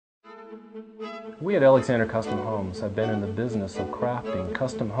We at Alexander Custom Homes have been in the business of crafting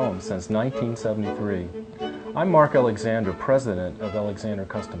custom homes since 1973. I'm Mark Alexander, president of Alexander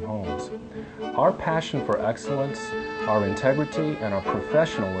Custom Homes. Our passion for excellence, our integrity, and our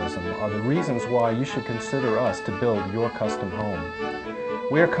professionalism are the reasons why you should consider us to build your custom home.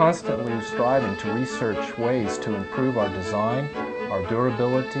 We are constantly striving to research ways to improve our design, our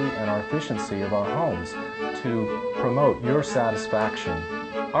durability, and our efficiency of our homes to promote your satisfaction.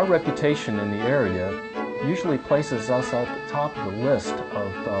 Our reputation in the area usually places us at the top of the list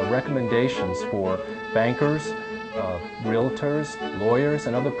of recommendations for bankers, realtors, lawyers,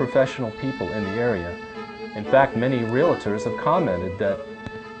 and other professional people in the area. In fact, many realtors have commented that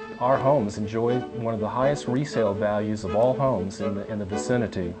our homes enjoy one of the highest resale values of all homes in the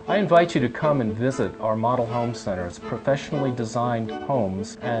vicinity. I invite you to come and visit our model home centers, professionally designed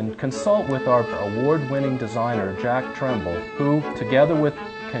homes, and consult with our award-winning designer, Jack Tremble, who, together with,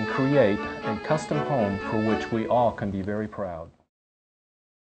 can create a custom home for which we all can be very proud.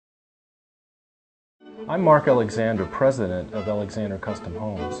 I'm Mark Alexander, president of Alexander Custom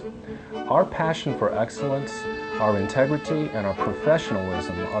Homes. Our passion for excellence, our integrity, and our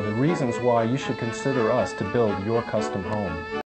professionalism are the reasons why you should consider us to build your custom home.